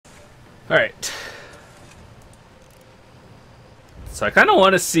Alright. So I kind of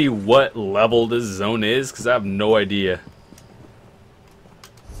want to see what level this zone is, because I have no idea.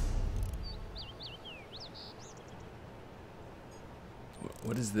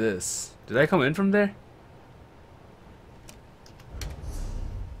 What is this? Did I come in from there?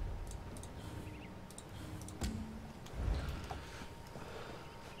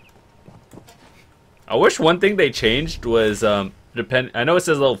 I wish one thing they changed was, I know it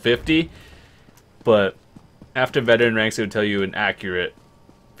says level 50, but after veteran ranks it would tell you an accurate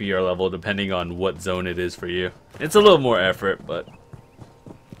VR level depending on what zone it is for you. It's a little more effort, but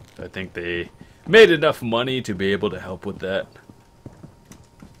I think they made enough money to be able to help with that.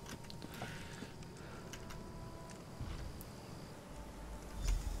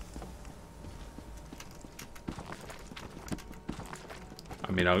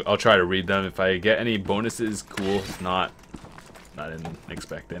 I mean, I'll try to read them. If I get any bonuses, cool. If not, I didn't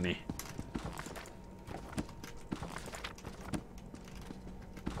expect any.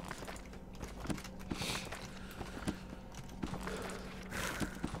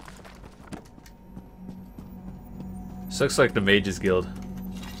 This looks like the Mages Guild.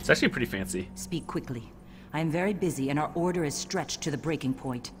 It's actually pretty fancy. Speak quickly. I am very busy and our order is stretched to the breaking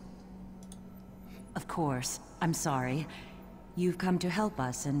point. Of course, I'm sorry. You've come to help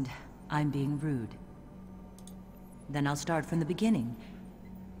us, and I'm being rude. Then I'll start from the beginning.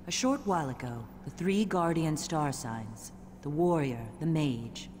 A short while ago, the 3 guardian star signs, the warrior, the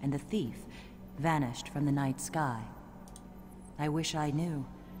mage, and the thief, vanished from the night sky. I wish I knew.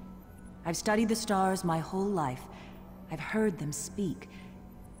 I've studied the stars my whole life. I've heard them speak,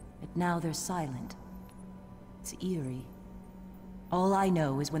 but now they're silent. It's eerie. All I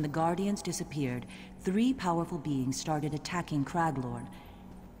know is when the Guardians disappeared, 3 powerful beings started attacking CRAGLORN.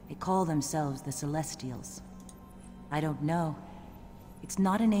 They call themselves the Celestials. I don't know. It's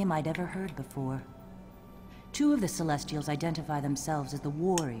not a name I'd ever heard before. 2 of the Celestials identify themselves as the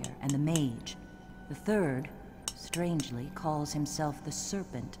Warrior and the Mage. The 3rd, strangely, calls himself the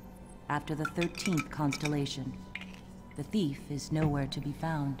Serpent, after the 13th constellation. The thief is nowhere to be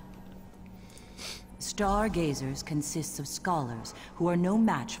found. Stargazers consists of scholars who are no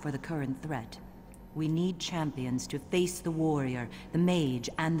match for the current threat. We need champions to face the warrior, the mage,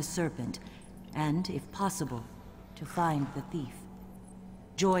 and the serpent, and, if possible, to find the thief.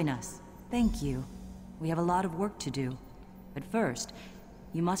 Join us. Thank you. We have a lot of work to do. But first,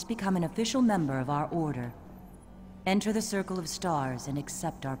 you must become an official member of our order. Enter the Circle of Stars and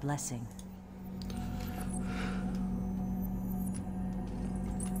accept our blessing.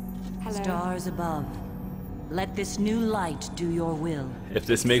 Hello. Stars above, let this new light do your will. If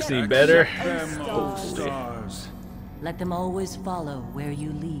this makes any better. Stars. Let them always follow where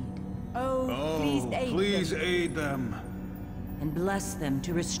you lead. Please aid them. And bless them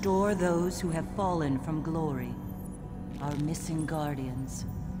to restore those who have fallen from glory. Our missing guardians.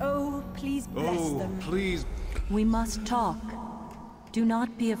 Please bless them. Please. We must talk. Do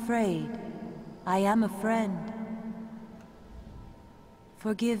not be afraid. I am a friend.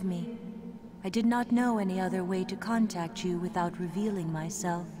 Forgive me. I did not know any other way to contact you without revealing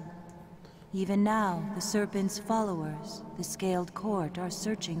myself. Even now, the Serpent's followers, the Scaled Court, are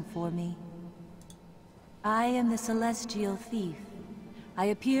searching for me. I am the Celestial Thief. I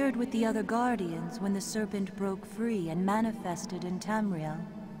appeared with the other Guardians when the Serpent broke free and manifested in Tamriel.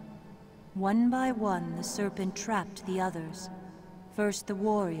 One by one, the Serpent trapped the others. First the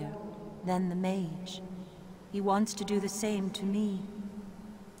warrior, then the mage. He wants to do the same to me.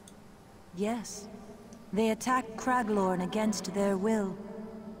 Yes, they attacked CRAGLORN against their will.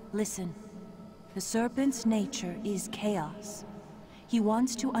 Listen, the Serpent's nature is chaos. He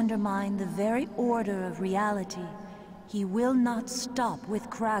wants to undermine the very order of reality. He will not stop with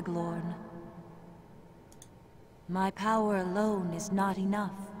CRAGLORN. My power alone is not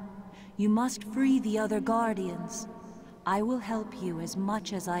enough. You must free the other Guardians. I will help you as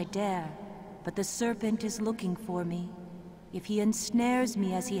much as I dare, but the Serpent is looking for me. If he ensnares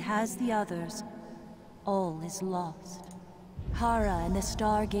me as he has the others, all is lost. Hara and the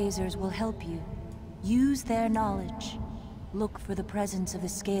Stargazers will help you. Use their knowledge. Look for the presence of the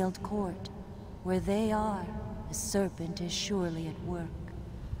Scaled Court. Where they are, the Serpent is surely at work.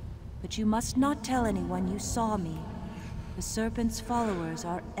 But you must not tell anyone you saw me. The Serpent's followers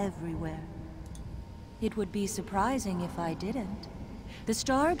are everywhere. It would be surprising if I didn't. The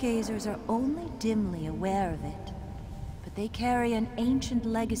Stargazers are only dimly aware of it. But they carry an ancient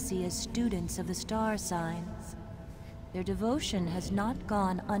legacy as students of the star signs. Their devotion has not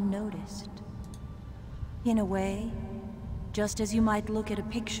gone unnoticed. In a way, just as you might look at a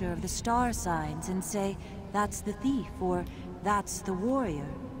picture of the star signs and say, that's the thief, or that's the warrior.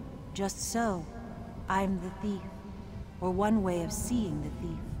 Just so, I'm the thief, or one way of seeing the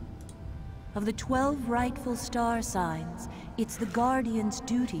thief. Of the 12 rightful star signs, it's the Guardian's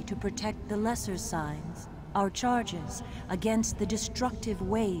duty to protect the lesser signs, our charges, against the destructive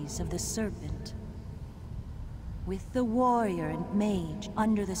ways of the Serpent. With the warrior and mage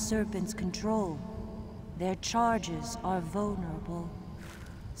under the Serpent's control, their charges are vulnerable.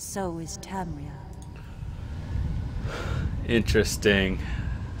 So is Tamriel. Interesting.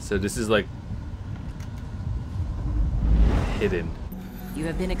 So this is like hidden. You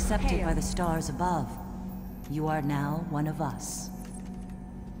have been accepted by the stars above. You are now one of us.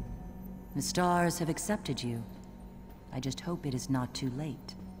 The stars have accepted you. I just hope it is not too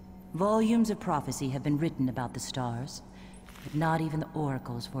late. Volumes of prophecy have been written about the stars, but not even the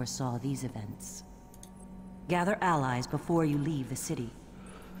oracles foresaw these events. Gather allies before you leave the city.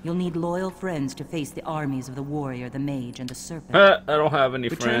 You'll need loyal friends to face the armies of the warrior, the mage, and the serpent. I don't have any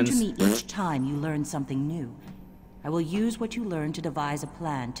Return friends. to me each time you learn something new. I will use what you learn to devise a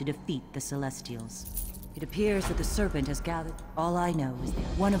plan to defeat the Celestials. It appears that the Serpent has gathered. All I know is that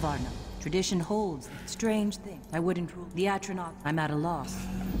one of our number. Tradition holds strange things. I wouldn't rule. The Atronach. I'm at a loss.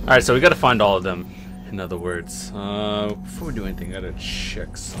 Alright, so we gotta find all of them, in other words. Before we do anything, I gotta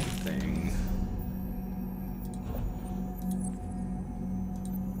check something.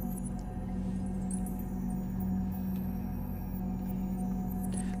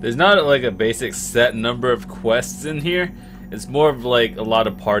 There's not like a basic set number of quests in here. It's more of like a lot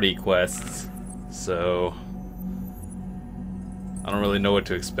of party quests. So I don't really know what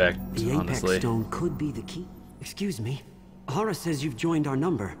to expect, The honestly. Apex Stone could be the key. Excuse me. Hara says you've joined our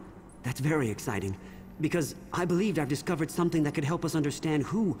number. That's very exciting, because I believed I've discovered something that could help us understand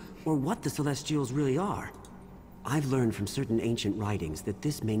who or what the Celestials really are. I've learned from certain ancient writings that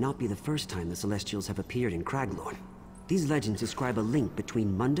this may not be the first time the Celestials have appeared in CRAGLORN. These legends describe a link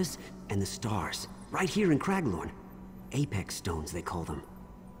between Mundus and the stars, right here in CRAGLORN. Apex Stones, they call them.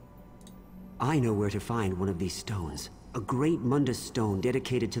 I know where to find one of these stones. A great Mundus stone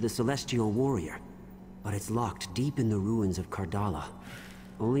dedicated to the Celestial Warrior. But it's locked deep in the ruins of Kardala.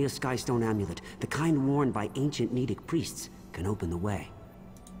 Only a Skystone amulet, the kind worn by ancient Nedic priests, can open the way.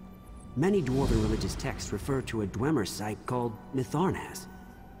 Many Dwarven religious texts refer to a Dwemer site called Mitharnaz.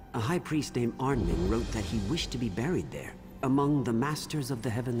 A high priest named Arnming wrote that he wished to be buried there, among the Masters of the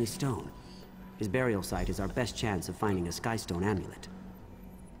Heavenly Stone. His burial site is our best chance of finding a Skystone amulet.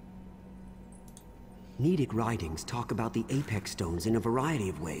 Nedic writings talk about the Apex Stones in a variety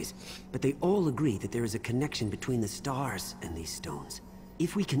of ways, but they all agree that there is a connection between the stars and these stones.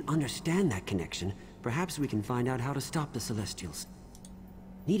 If we can understand that connection, perhaps we can find out how to stop the Celestials.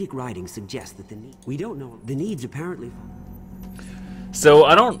 Nedic writings suggest that we don't know. The needs apparently... So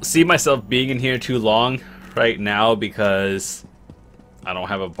I don't see myself being in here too long right now because I don't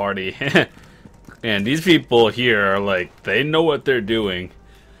have a party. And these people here are like, they know what they're doing.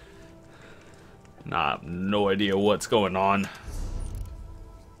 Nah, no idea what's going on.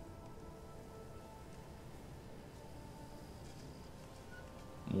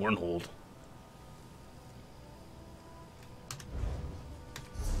 Mournhold.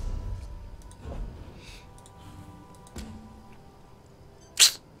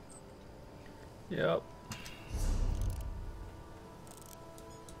 Yep.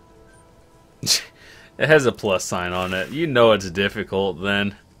 It has a plus sign on it. You know it's difficult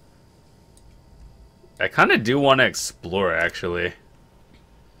then. I kind of do want to explore, actually.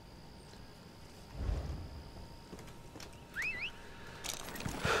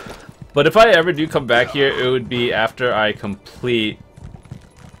 But if I ever do come back here, it would be after I complete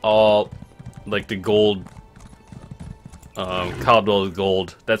all, like, the gold, Caldwell's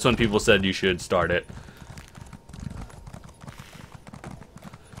gold. That's when people said you should start it.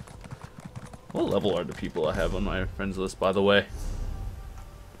 What level are the people I have on my friends list, by the way?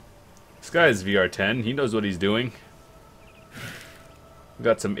 This guy is VR10. He knows what he's doing. We've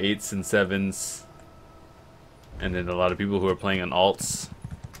got some 8s and 7s. And then a lot of people who are playing on alts.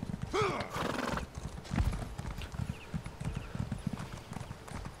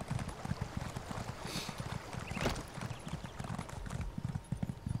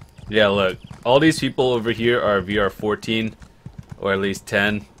 Yeah, look. All these people over here are VR14. Or at least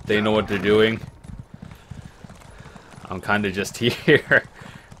 10. They know what they're doing. I'm kind of just here.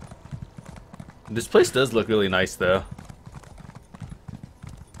 This place does look really nice, though.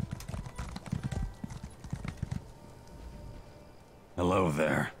 Hello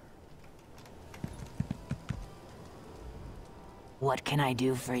there. What can I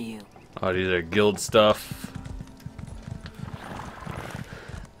do for you? Oh, these are guild stuff.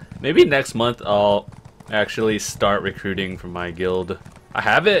 Maybe next month I'll actually start recruiting for my guild. I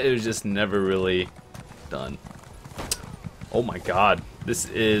have it, it was just never really done. Oh my god. This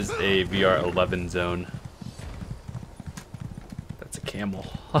is a VR 11 zone. That's a camel.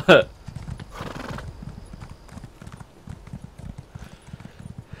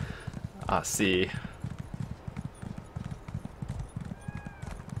 I see.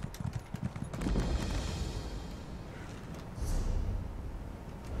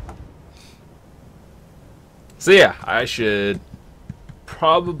 So yeah, I should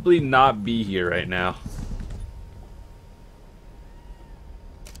probably not be here right now.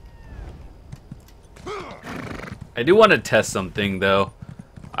 I do want to test something though.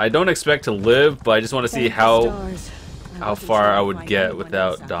 I don't expect to live, but I just want to see how far I would get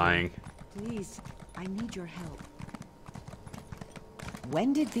without dying. Please, I need your help.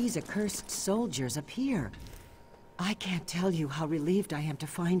 When did these accursed soldiers appear? I can't tell you how relieved I am to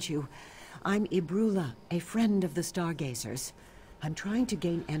find you. I'm Ibrula, a friend of the Stargazers. I'm trying to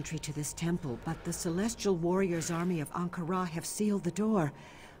gain entry to this temple, but the Celestial Warriors' army of Ankara have sealed the door.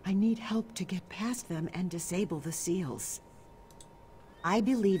 I need help to get past them and disable the seals. I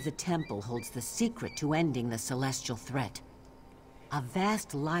believe the temple holds the secret to ending the celestial threat. A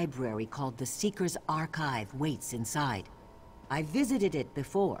vast library called the Seeker's Archive waits inside. I visited it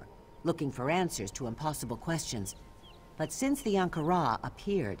before, looking for answers to impossible questions. But since the Ankara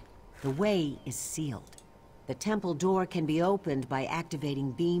appeared, the way is sealed. The temple door can be opened by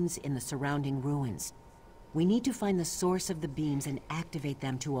activating beams in the surrounding ruins. We need to find the source of the beams and activate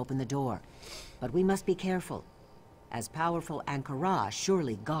them to open the door. But we must be careful, as powerful Ankara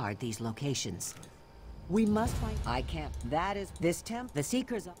surely guard these locations. We must find... I can't... That is... This temple... The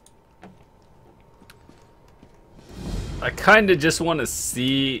Seekers... I kinda just want to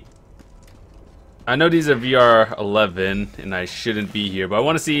see... I know these are VR 11 and I shouldn't be here, but I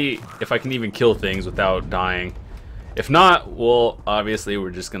want to see if I can even kill things without dying. If not, well, obviously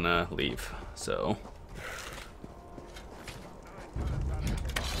we're just gonna leave. So...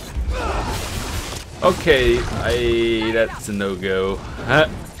 Okay, that's a no-go.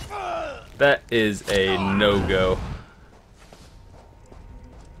 That is a no-go.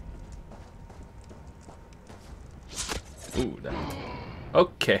 Ooh, that.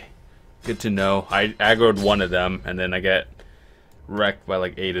 Okay. Good to know. I aggroed one of them, and then I get wrecked by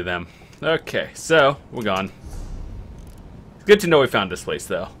like 8 of them. Okay, so, we're gone. It's good to know we found this place,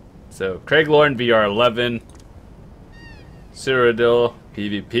 though. So, CRAGLORN VR 11. Cyrodiil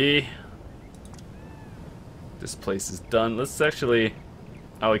PvP. This place is done. Let's actually...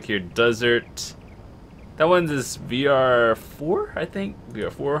 I like here, Desert. That one's is VR 4, I think.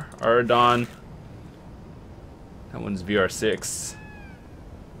 VR 4. Aradon. That one's VR 6.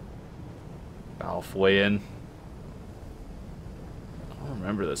 Balfoyen. I don't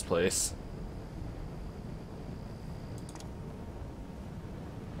remember this place.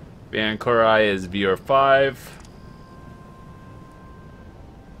 Bankorai is VR 5.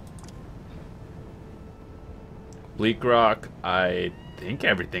 Bleak Rock, I think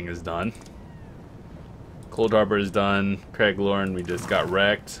everything is done. Cold Harbor is done. CRAGLORN, we just got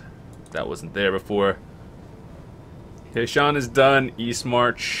wrecked. That wasn't there before. Heshan is done. East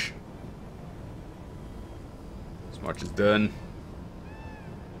March. East March is done.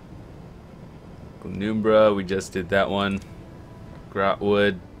 Glenumbra, we just did that one.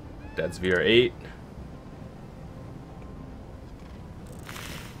 Grotwood, that's VR 8.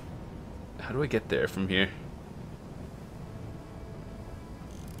 How do I get there from here?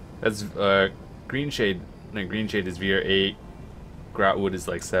 That's Green Shade. No, Green Shade is VR 8. Grotwood is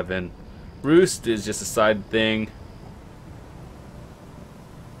like 7. Roost is just a side thing.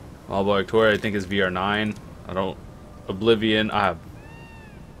 Malbo Victoria I think is VR 9. I don't... Oblivion, I have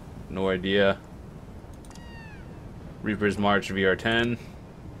no idea. Reaper's March VR 10.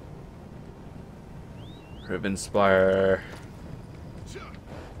 Rivenspire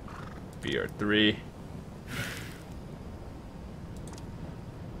VR 3.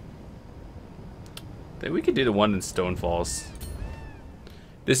 I think we could do the one in Stone Falls.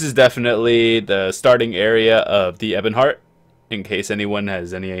 This is definitely the starting area of the Ebonheart. In case anyone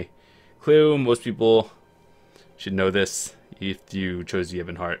has any clue, most people should know this if you chose the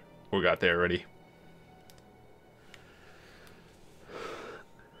Ebonheart or got there already.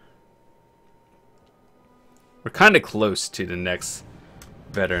 We're kind of close to the next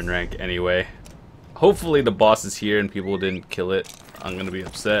veteran rank anyway. Hopefully the boss is here and people didn't kill it. I'm gonna be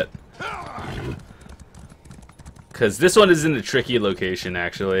upset. Because this one is in a tricky location,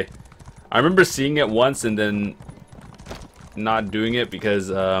 actually. I remember seeing it once and then not doing it because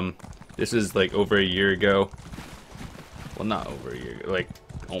this was like over a year ago. Well, not over a year, like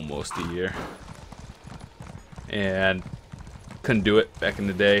almost a year. And Couldn't do it back in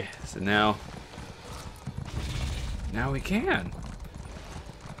the day, so now we can.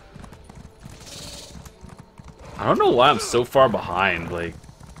 I don't know why I'm so far behind. Like,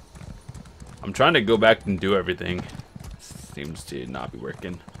 I'm trying to go back and do everything. Seems to not be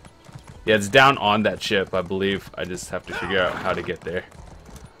working. Yeah, it's down on that ship, I believe. I just have to figure out how to get there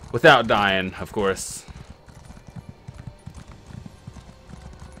without dying, of course.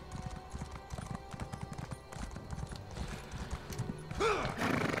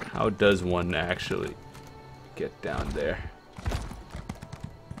 How does one actually get down there?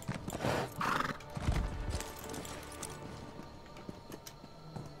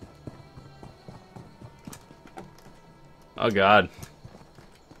 Oh god.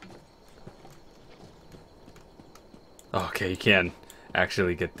 Okay, you can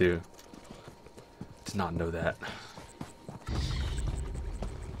actually get through. Did not know that.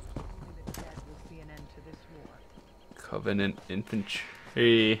 Covenant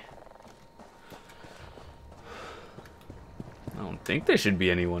infantry. I don't think there should be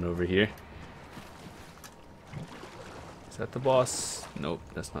anyone over here. Is that the boss? Nope,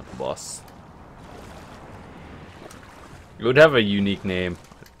 that's not the boss. It would have a unique name.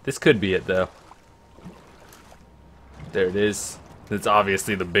 This could be it, though. There it is. It's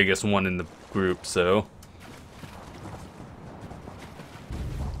obviously the biggest one in the group, so...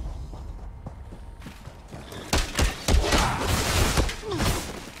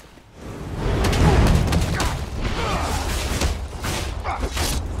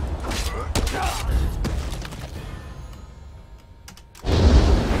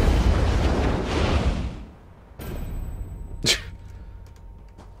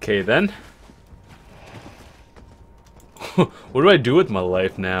 Okay, then. What do I do with my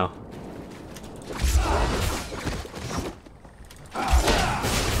life now?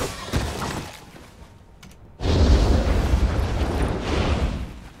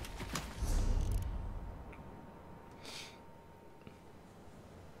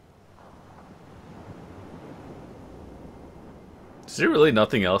 Is there really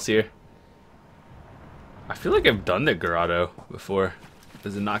nothing else here? I feel like I've done the grotto before.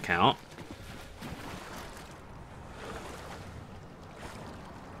 Does it not count?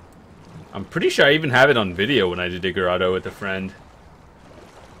 I'm pretty sure I even have it on video when I did a grotto with a friend.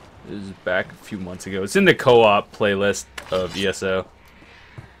 It was back a few months ago. It's in the co-op playlist of ESO.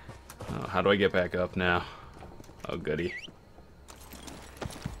 Oh, how do I get back up now? Oh, goody.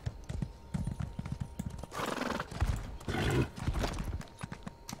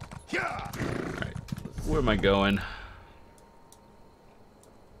 Alright, where am I going?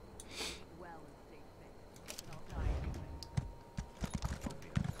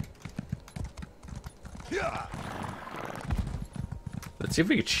 Let's see if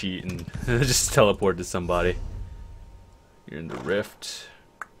we can cheat and just teleport to somebody. You're in the rift.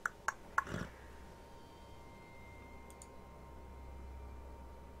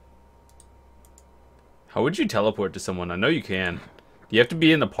 How would you teleport to someone? I know you can. Do you have to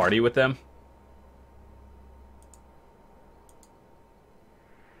be in the party with them?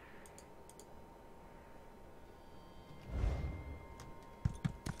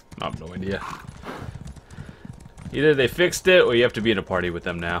 I have no idea. Either they fixed it, or you have to be in a party with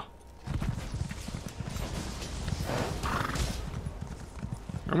them now.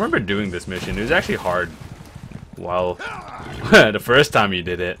 I remember doing this mission. It was actually hard. While the first time you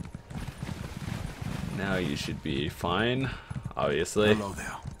did it. Now you should be fine, obviously. Hello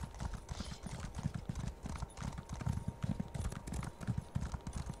there.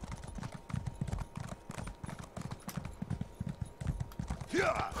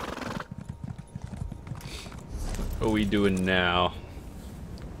 What are we doing now?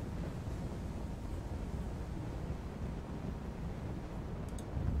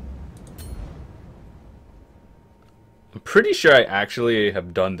 I'm pretty sure I actually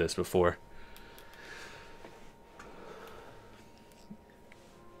have done this before.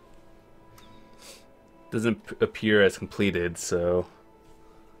 Doesn't appear as completed, so...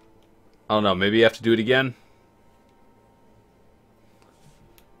 I don't know, maybe you have to do it again?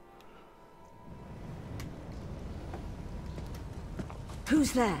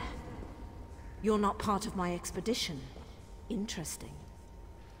 Who's there? You're not part of my expedition. Interesting.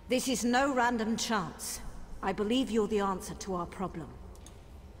 This is no random chance. I believe you're the answer to our problem.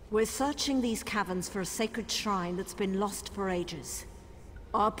 We're searching these caverns for a sacred shrine that's been lost for ages.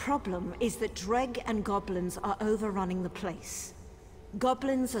 Our problem is that Dreg and goblins are overrunning the place.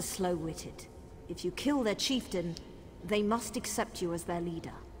 Goblins are slow-witted. If you kill their chieftain, they must accept you as their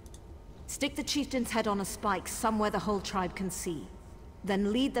leader. Stick the chieftain's head on a spike somewhere the whole tribe can see.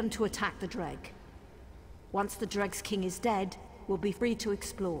 Then lead them to attack the Dreg. Once the Dreg's king is dead, will be free to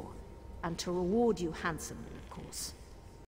explore, and to reward you handsomely, of course.